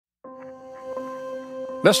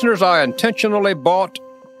Listeners, I intentionally bought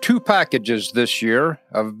 2 packages this year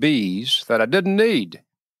of bees that I didn't need.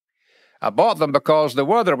 I bought them because the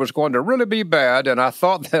weather was going to really be bad, and I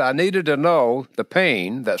thought that I needed to know the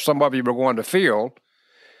pain that some of you were going to feel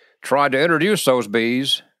trying to introduce those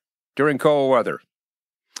bees during cold weather.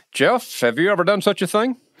 Jeff, have you ever done such a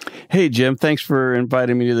thing? Hey, Jim, thanks for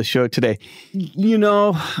inviting me to the show today.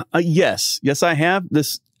 Yes, I have.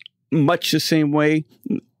 This much the same way.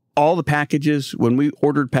 All the packages, when we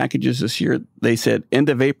ordered packages this year, they said end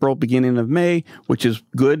of April, beginning of May, which is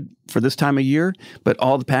good for this time of year. But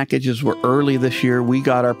all the packages were early this year. We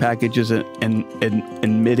got our packages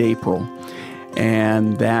in mid-April.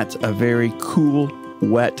 And that's a very cool,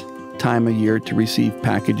 wet time of year to receive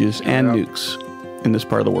packages and nukes in this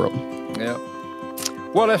part of the world. Yeah.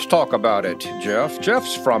 Well, let's talk about it, Jeff.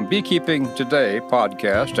 Jeff's from Beekeeping Today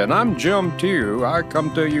Podcast, and I'm Jim too. I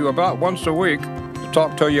come to you about once a week to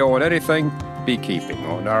talk to you on anything beekeeping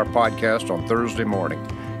on our podcast on Thursday morning.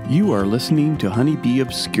 You are listening to Honeybee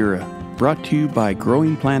Obscura, brought to you by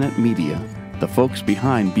Growing Planet Media, the folks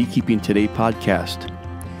behind Beekeeping Today Podcast.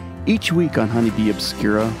 Each week on Honeybee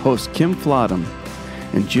Obscura, host Kim Flodham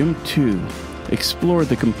and Jim too explore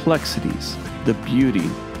the complexities, the beauty,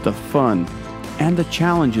 the fun, and the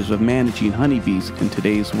challenges of managing honeybees in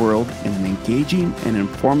today's world in an engaging and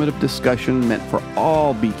informative discussion meant for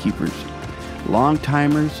all beekeepers,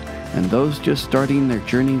 long-timers, and those just starting their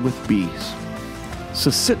journey with bees. So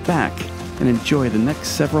sit back and enjoy the next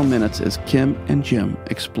several minutes as Kim and Jim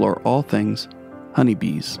explore all things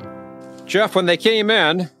honeybees. Jeff, when they came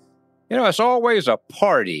in, it's always a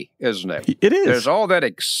party, isn't it? It is. There's all that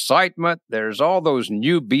excitement. There's all those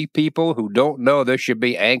new bee people who don't know they should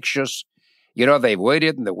be anxious. They've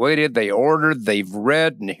waited and they ordered, they've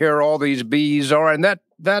read, and here all these bees are, and that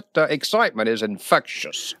excitement is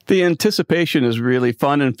infectious. The anticipation is really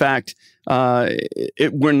fun. In fact,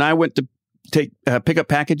 when I went to pick up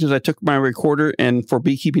packages, I took my recorder, and for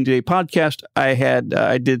Beekeeping Today Podcast,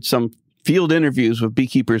 I did some field interviews with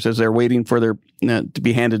beekeepers as they're waiting for their to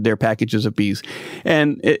be handed their packages of bees,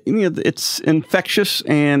 and it's infectious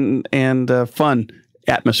and fun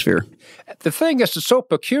atmosphere. The thing that's so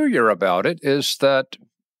peculiar about it is that,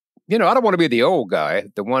 I don't want to be the old guy,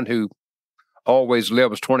 the one who always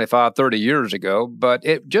lives 25, 30 years ago, but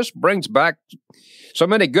it just brings back so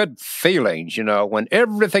many good feelings, when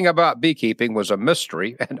everything about beekeeping was a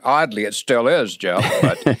mystery, and oddly it still is, Jeff,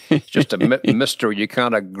 but it's just a mystery you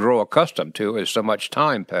kind of grow accustomed to as so much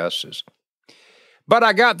time passes. But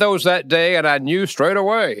I got those that day, and I knew straight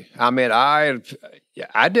away. I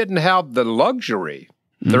didn't have the luxury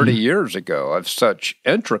 30 years ago of such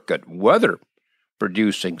intricate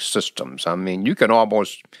weather-producing systems. You can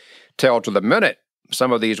almost tell to the minute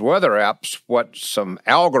some of these weather apps what some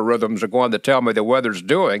algorithms are going to tell me the weather's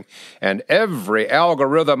doing, and every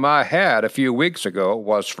algorithm I had a few weeks ago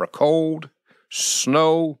was for cold,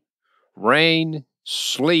 snow, rain,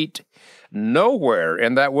 sleet. Nowhere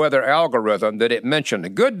in that weather algorithm did it mention a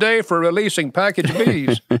good day for releasing packaged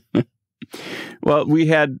bees. Well, we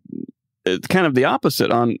had kind of the opposite.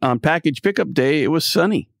 On package pickup day, it was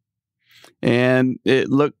sunny, and it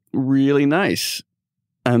looked really nice.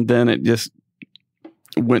 And then it just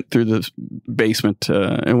went through the basement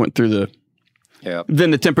and went through the... Yeah.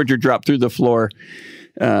 Then the temperature dropped through the floor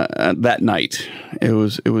that night. It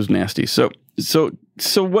was nasty. So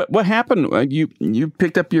what happened? You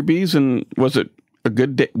picked up your bees, and was it a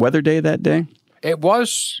good weather day that day? It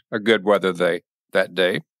was a good weather day that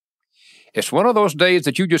day. It's one of those days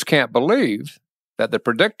that you just can't believe that the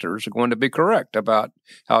predictors are going to be correct about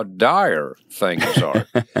how dire things are.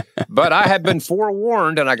 But I had been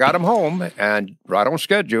forewarned, and I got them home, and right on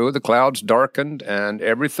schedule, the clouds darkened, and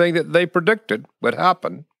everything that they predicted would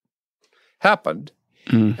happen happened.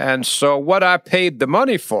 Mm. And so what I paid the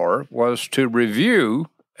money for was to review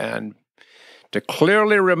and to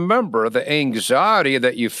clearly remember the anxiety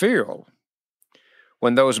that you feel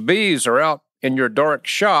when those bees are out in your dark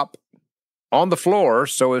shop on the floor,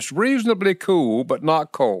 so it's reasonably cool but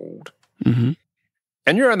not cold. Mm-hmm.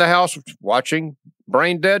 And you're in the house watching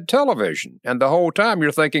brain-dead television, and the whole time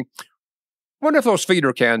you're thinking, wonder if those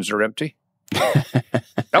feeder cans are empty.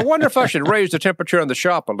 I wonder if I should raise the temperature in the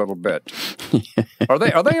shop a little bit. Are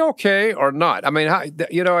they okay or not?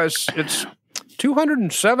 It's $270,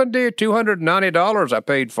 $290 I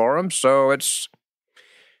paid for them, so it's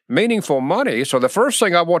meaningful money. So the first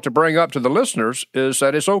thing I want to bring up to the listeners is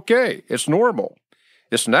that it's okay. It's normal.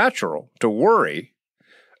 It's natural to worry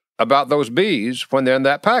about those bees when they're in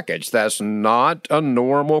that package. That's not a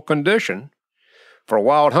normal condition for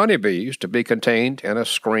wild honeybees to be contained in a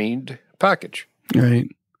screened package. Right.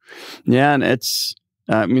 Yeah, and it's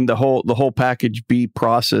I mean, the whole package bee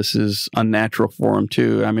process is unnatural for them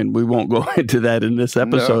too. I mean, we won't go into that in this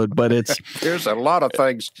episode, but it's there's a lot of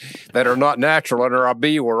things that are not natural in our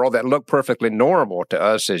bee world that look perfectly normal to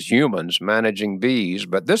us as humans managing bees.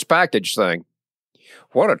 But this package thing,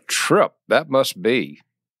 what a trip that must be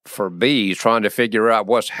for bees trying to figure out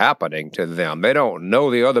what's happening to them. They don't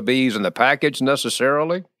know the other bees in the package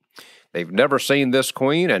necessarily. They've never seen this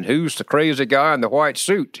queen, and who's the crazy guy in the white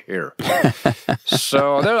suit here?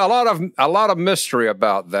 So there's a lot of mystery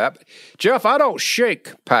about that. Jeff, I don't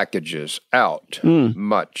shake packages out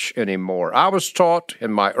much anymore. I was taught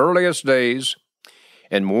in my earliest days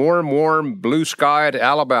in warm, blue-skied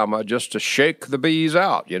Alabama just to shake the bees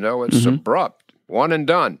out. You know, it's abrupt, one and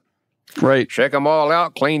done. Right. Shake them all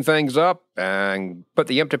out, clean things up, and put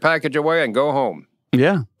the empty package away and go home.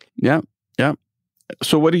 Yeah.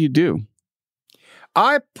 So what do you do?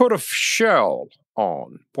 I put a shell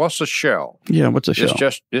on. What's a shell? Yeah, what's a shell?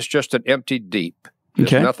 It's just an empty deep.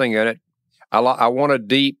 There's nothing in it. I want a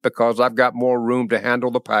deep because I've got more room to handle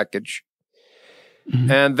the package.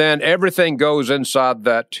 And then everything goes inside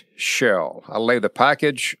that shell. I lay the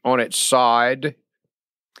package on its side.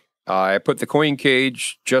 I put the queen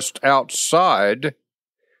cage just outside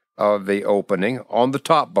of the opening on the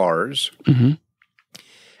top bars. And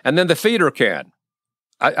then the feeder can.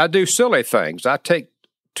 I do silly things. I take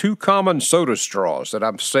 2 common soda straws that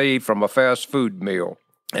I've saved from a fast food meal,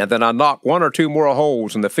 and then I knock 1 or 2 more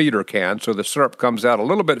holes in the feeder can so the syrup comes out a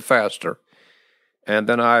little bit faster. And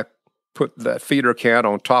then I put the feeder can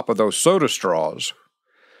on top of those soda straws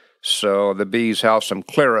so the bees have some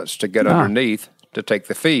clearance to get underneath to take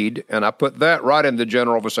the feed, and I put that right in the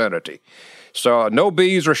general vicinity. So no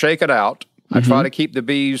bees are shaken out. I try to keep the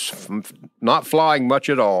bees from not flying much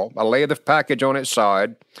at all. I lay the package on its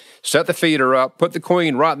side, set the feeder up, put the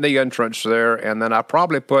queen right in the entrance there, and then I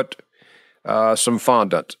probably put some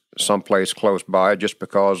fondant someplace close by just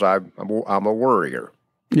because I'm a worrier.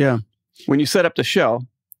 Yeah. When you set up the shell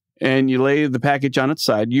and you lay the package on its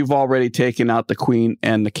side, you've already taken out the queen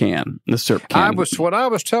and the syrup can. When I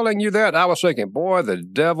was telling you that, I was thinking, boy, the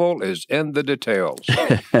devil is in the details.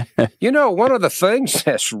 You know, one of the things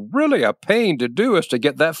that's really a pain to do is to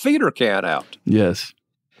get that feeder can out. Yes.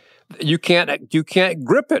 You can't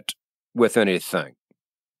grip it with anything.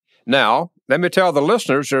 Now, let me tell the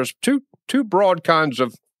listeners, there's two broad kinds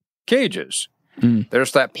of cages.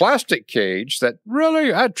 There's that plastic cage that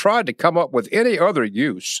really I tried to come up with any other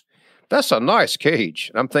use. That's a nice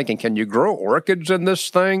cage. I'm thinking, can you grow orchids in this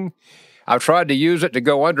thing? I've tried to use it to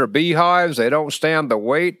go under beehives. They don't stand the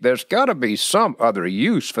weight. There's got to be some other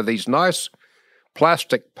use for these nice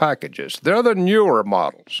plastic packages. They're the newer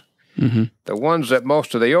models. The ones that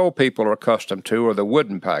most of the old people are accustomed to are the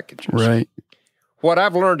wooden packages. Right. What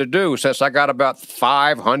I've learned to do, since I got about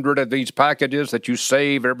 500 of these packages that you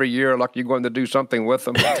save every year like you're going to do something with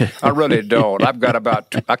them, I really don't.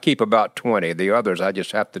 I keep about 20. The others I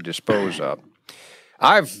just have to dispose of.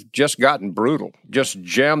 I've just gotten brutal. Just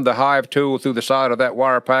jammed the hive tool through the side of that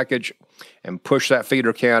wire package and push that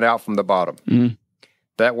feeder can out from the bottom.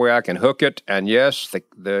 That way I can hook it, and yes,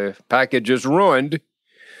 the package is ruined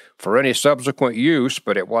for any subsequent use,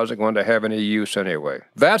 but it wasn't going to have any use anyway.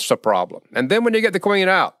 That's the problem. And then when you get the queen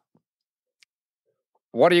out,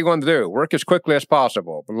 what are you going to do? Work as quickly as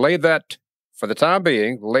possible. Lay that, for the time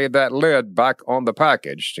being, lay that lid back on the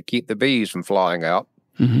package to keep the bees from flying out.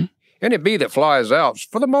 Any bee that flies out,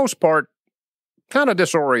 for the most part, kind of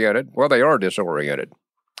disoriented. Well, they are disoriented.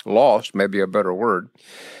 Lost, maybe a better word.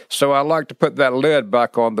 So I like to put that lid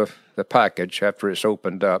back on the package after it's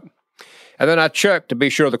opened up. And then I check to be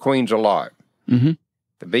sure the queen's alive. The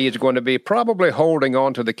bee is going to be probably holding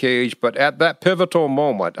on to the cage, but at that pivotal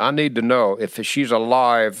moment, I need to know if she's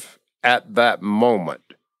alive at that moment.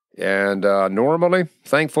 And normally,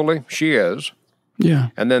 thankfully, she is. Yeah.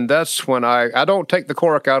 And then that's when I don't take the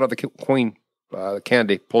cork out of the queen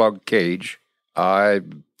candy plug cage. I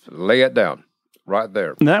lay it down right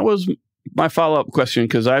there. And that was my follow-up question,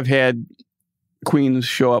 because I've had queens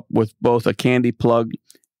show up with both a candy plug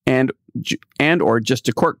and or just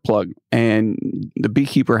a cork plug, and the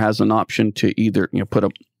beekeeper has an option to either put a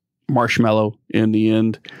marshmallow in the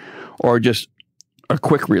end or just a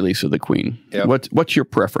quick release of the queen. Yep. What's your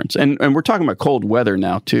preference? And we're talking about cold weather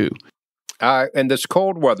now too. And this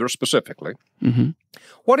cold weather specifically.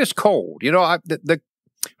 What is cold?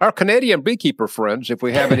 Our Canadian beekeeper friends, if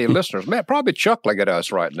we have any listeners, probably chuckling at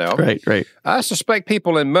us right now. Right. I suspect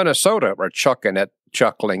people in Minnesota are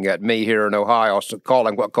chuckling at me here in Ohio,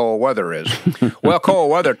 calling what cold weather is. Well,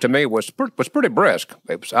 cold weather to me was pretty brisk.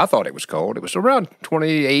 I thought it was cold. It was around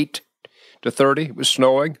 28 to 30. It was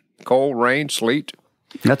snowing, cold, rain, sleet.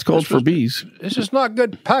 That's cold for bees. This is not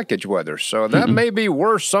good package weather, so that may be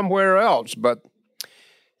worse somewhere else. But,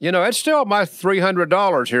 it's still my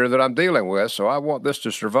 $300 here that I'm dealing with, so I want this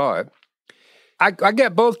to survive. I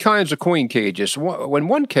get both kinds of queen cages. In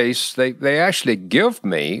one case, they actually give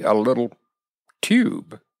me a little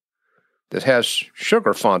tube that has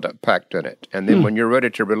sugar fondant packed in it. And then when you're ready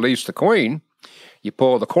to release the queen, you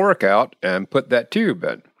pull the cork out and put that tube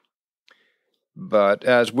in. But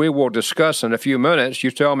as we will discuss in a few minutes, you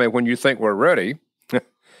tell me when you think we're ready.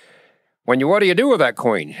 What do you do with that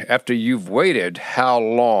queen after you've waited how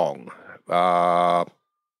long?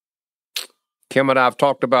 Kim and I have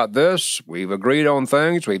talked about this. We've agreed on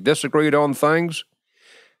things. We've disagreed on things.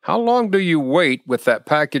 How long do you wait with that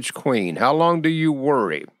packaged queen? How long do you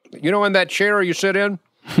worry? In that chair you sit in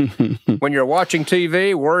when you're watching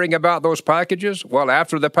TV, worrying about those packages? Well,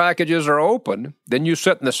 after the packages are open, then you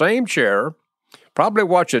sit in the same chair, probably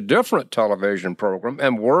watch a different television program,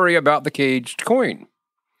 and worry about the caged queen.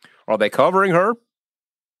 Are they covering her?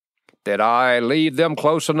 Did I leave them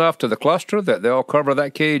close enough to the cluster that they'll cover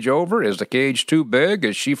that cage over? Is the cage too big?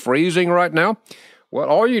 Is she freezing right now? Well,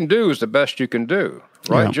 all you can do is the best you can do.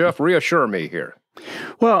 Right, Jeff? Reassure me here.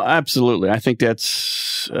 Well, absolutely. I think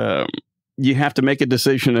that's, you have to make a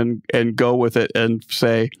decision and go with it and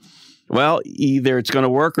say, well, either it's going to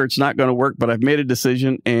work or it's not going to work, but I've made a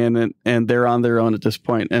decision and they're on their own at this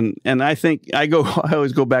point. And I think I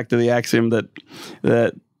always go back to the axiom that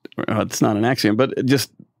it's not an axiom, but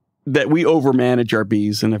just that we overmanage our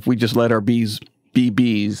bees. And if we just let our bees be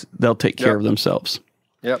bees, they'll take care of themselves.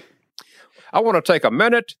 Yep. I want to take a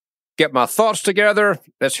minute, get my thoughts together.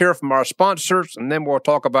 Let's hear from our sponsors, and then we'll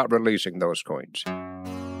talk about releasing those queens.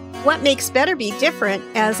 What makes Better Bee different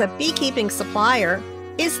as a beekeeping supplier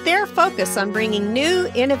is their focus on bringing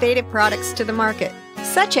new, innovative products to the market,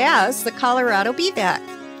 such as the Colorado Bee Vac.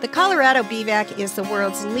 The Colorado Bee Vac is the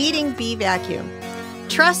world's leading bee vacuum,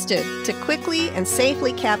 trusted to quickly and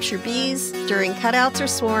safely capture bees during cutouts or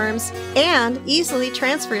swarms and easily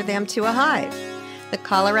transfer them to a hive. The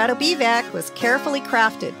Colorado Bee Vac was carefully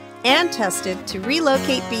crafted and tested to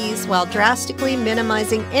relocate bees while drastically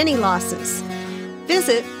minimizing any losses.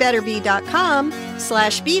 Visit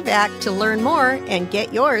betterbee.com/beevac to learn more and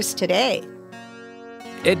get yours today.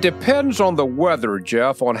 It depends on the weather,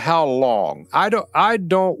 Jeff, on how long. I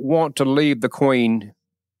don't want to leave the queen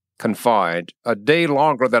confined a day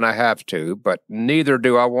longer than I have to, but neither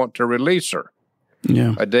do I want to release her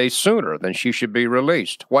a day sooner than she should be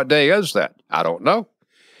released. What day is that? I don't know.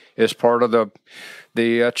 It's part of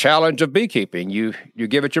the challenge of beekeeping. You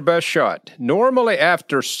give it your best shot. Normally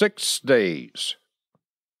after 6 days,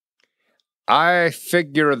 I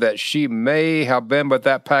figure that she may have been with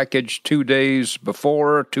that package 2 days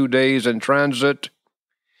before, 2 days in transit,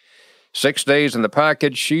 6 days in the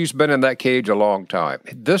package. She's been in that cage a long time.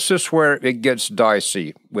 This is where it gets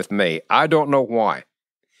dicey with me. I don't know why,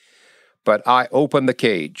 but I open the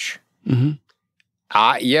cage.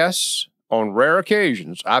 Yes, on rare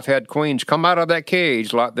occasions, I've had queens come out of that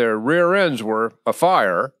cage like their rear ends were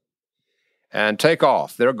afire and take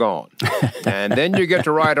off. They're gone. And then you get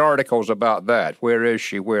to write articles about that. Where is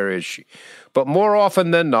she? Where is she? But more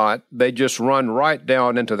often than not, they just run right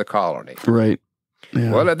down into the colony. Right.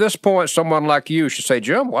 Yeah. Well, at this point, someone like you should say,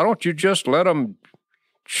 Jim, why don't you just let them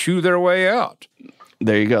chew their way out?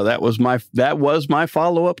 There you go. That was my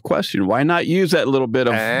follow-up question. Why not use that little bit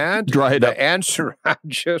of dried up? The answer I'm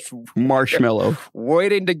just marshmallow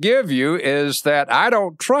waiting to give you is that I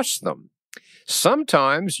don't trust them.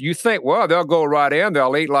 Sometimes you think, well, they'll go right in,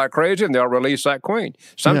 they'll eat like crazy, and they'll release that queen.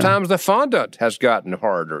 Sometimes the fondant has gotten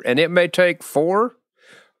harder, and it may take 4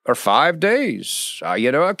 or 5 days.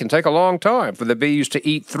 It can take a long time for the bees to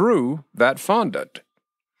eat through that fondant.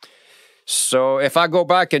 So if I go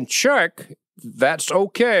back and check, that's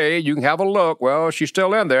okay. You can have a look. Well, she's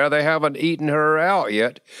still in there. They haven't eaten her out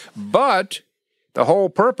yet. But the whole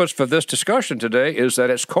purpose for this discussion today is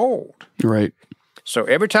that it's cold. Right. So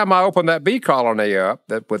every time I open that bee colony up,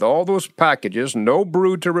 that with all those packages, no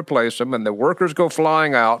brood to replace them, and the workers go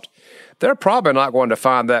flying out, they're probably not going to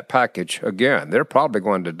find that package again. They're probably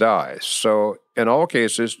going to die. So in all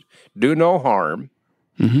cases, do no harm.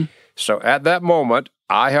 So at that moment,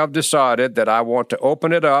 I have decided that I want to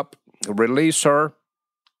open it up, release her,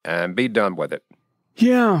 and be done with it.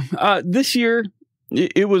 Yeah. This year,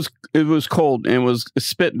 it was cold and it was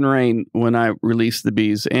spit and rain when I released the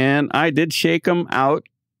bees, and I did shake them out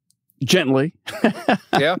gently.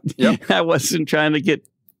 Yeah. I wasn't trying to get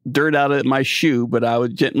dirt out of my shoe, but I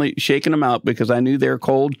was gently shaking them out because I knew they were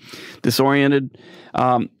cold, disoriented.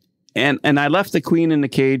 And I left the queen in the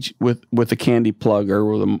cage with a candy plug or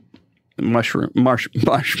with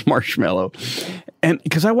marshmallow. And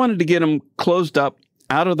because I wanted to get them closed up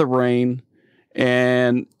out of the rain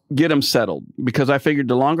and get them settled, because I figured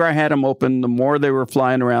the longer I had them open, the more they were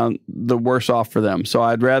flying around, the worse off for them. So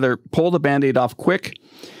I'd rather pull the Band-Aid off quick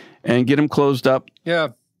and get them closed up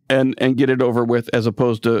and get it over with, as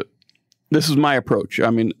opposed to, this is my approach. I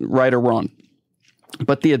mean, right or wrong.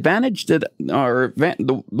 But the advantage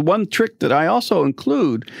the one trick that I also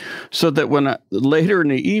include, so that when later in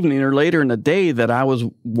the evening or later in the day that I was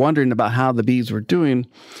wondering about how the bees were doing,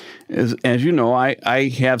 is, as you know, I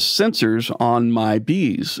have sensors on my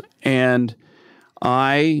bees, and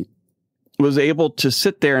I was able to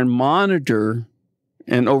sit there and monitor,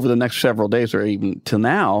 and over the next several days, or even to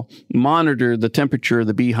now, monitor the temperature of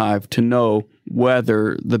the beehive to know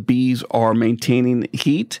whether the bees are maintaining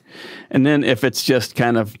heat. And then if it's just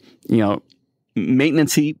kind of,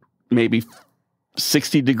 maintenance heat, maybe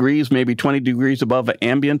 60 degrees, maybe 20 degrees above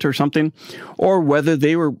ambient or something, or whether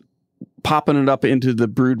they were popping it up into the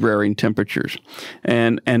brood rearing temperatures.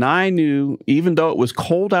 And I knew, even though it was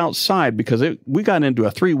cold outside, because we got into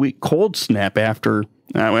a 3-week cold snap after,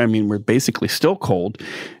 we're basically still cold,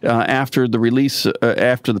 after the release,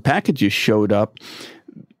 after the packages showed up,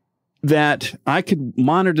 that I could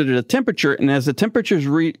monitor the temperature. And as the temperatures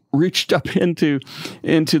reached up into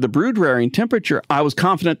the brood rearing temperature, I was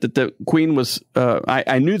confident that the queen was,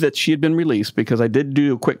 I knew that she had been released, because I did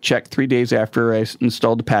do a quick check 3 days after I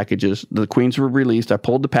installed the packages. The queens were released. I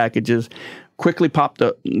pulled the packages, quickly popped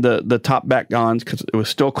the top back on, because it was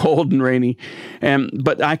still cold and rainy.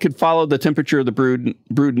 But I could follow the temperature of the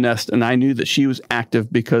brood nest, and I knew that she was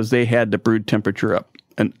active because they had the brood temperature up.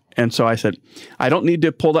 And so I said, I don't need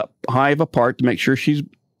to pull that hive apart to make sure she's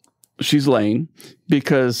laying,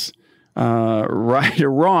 because right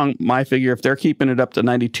or wrong, my figure, if they're keeping it up to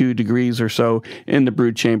 92 degrees or so in the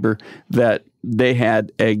brood chamber, that they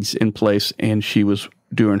had eggs in place and she was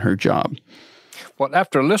doing her job. Well,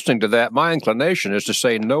 after listening to that, my inclination is to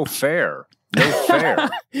say no fair. No fair.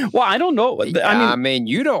 Well, I don't know. I mean,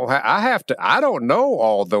 you don't. I don't know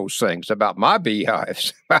all those things about my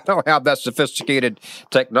beehives. I don't have that sophisticated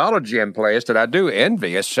technology in place that I do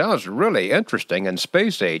envy. It sounds really interesting and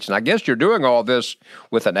space age. And I guess you're doing all this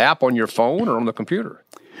with an app on your phone or on the computer.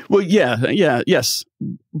 Well, yes,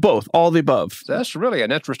 both, all the above. That's really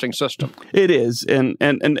an interesting system. It is, and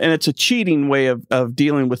it's a cheating way of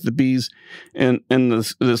dealing with the bees in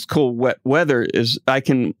this cold, wet weather. Is I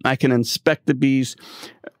can inspect the bees,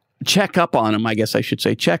 check up on them. I guess I should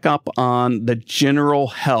say check up on the general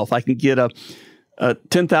health. I can get a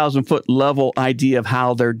 10,000-foot level idea of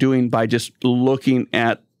how they're doing by just looking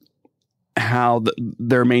at how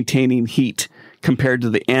they're maintaining heat compared to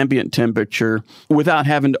the ambient temperature, without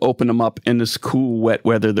having to open them up in this cool, wet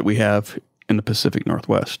weather that we have in the Pacific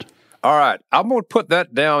Northwest. All right. I'm going to put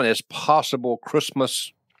that down as possible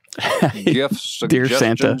Christmas gift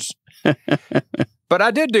suggestions. Dear Santa. But I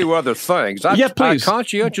did do other things. I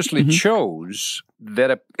conscientiously Mm-hmm. chose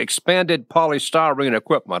that expanded polystyrene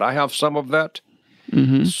equipment. I have some of that.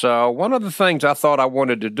 Mm-hmm. So one of the things I thought I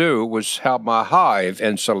wanted to do was have my hive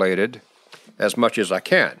insulated as much as I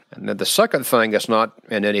can. And then the second thing that's not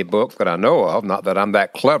in any book that I know of, not that I'm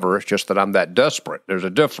that clever, it's just that I'm that desperate, there's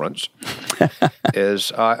a difference,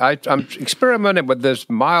 is I'm experimenting with this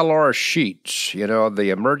Mylar sheets, the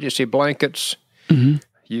emergency blankets. Mm-hmm.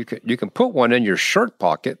 You can put one in your shirt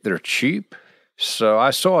pocket. They're cheap. So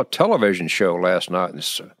I saw a television show last night, and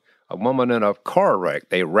it's a woman in a car wreck.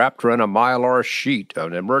 They wrapped her in a Mylar sheet,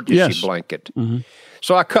 an emergency blanket. Mm-hmm.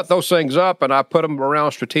 So I cut those things up, and I put them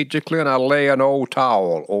around strategically, and I lay an old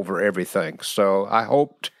towel over everything. So I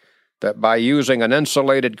hoped that by using an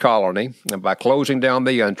insulated colony, and by closing down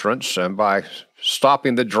the entrance, and by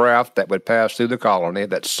stopping the draft that would pass through the colony,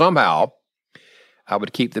 that somehow I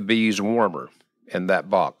would keep the bees warmer in that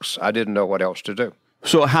box. I didn't know what else to do.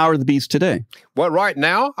 So how are the bees today? Well, right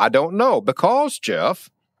now, I don't know, because, Jeff,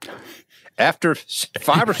 after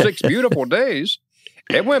 5 or 6 beautiful days,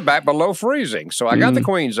 it went back below freezing. So I got the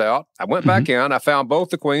queens out. I went back in. I found both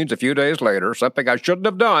the queens a few days later, something I shouldn't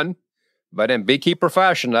have done. But in beekeeper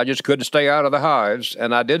fashion, I just couldn't stay out of the hives.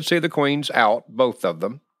 And I did see the queens out, both of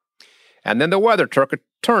them. And then the weather took a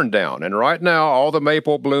turn down. And right now, all the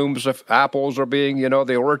maple blooms of apples are being,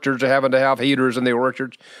 the orchards are having to have heaters in the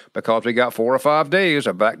orchards because we got 4 or 5 days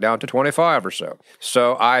of back down to 25 or so.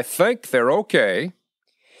 So I think they're okay.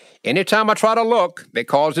 Anytime I try to look, it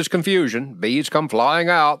causes confusion. Bees come flying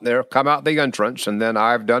out. They come out the entrance, and then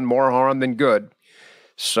I've done more harm than good.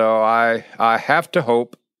 So I have to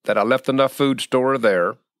hope that I left enough food store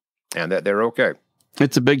there and that they're okay.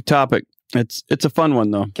 It's a big topic. It's a fun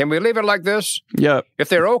one, though. Can we leave it like this? Yeah. If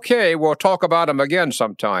they're okay, we'll talk about them again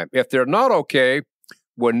sometime. If they're not okay,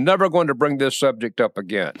 we're never going to bring this subject up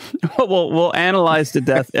again. We'll analyze to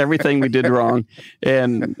death everything we did wrong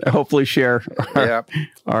and hopefully share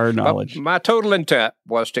our knowledge. My total intent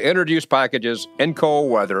was to introduce packages in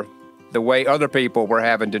cold weather the way other people were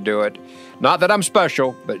having to do it. Not that I'm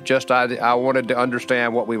special, but just I wanted to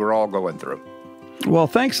understand what we were all going through. Well,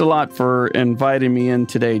 thanks a lot for inviting me in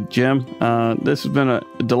today, Jim. This has been a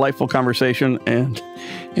delightful conversation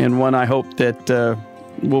and one I hope that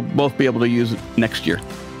we'll both be able to use next year.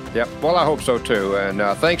 Yep. Well, I hope so, too. And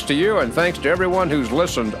thanks to you and thanks to everyone who's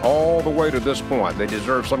listened all the way to this point. They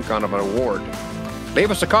deserve some kind of an award.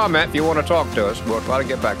 Leave us a comment if you want to talk to us. We'll try to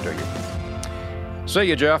get back to you. See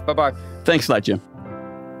you, Jeff. Bye-bye. Thanks a lot, Jim.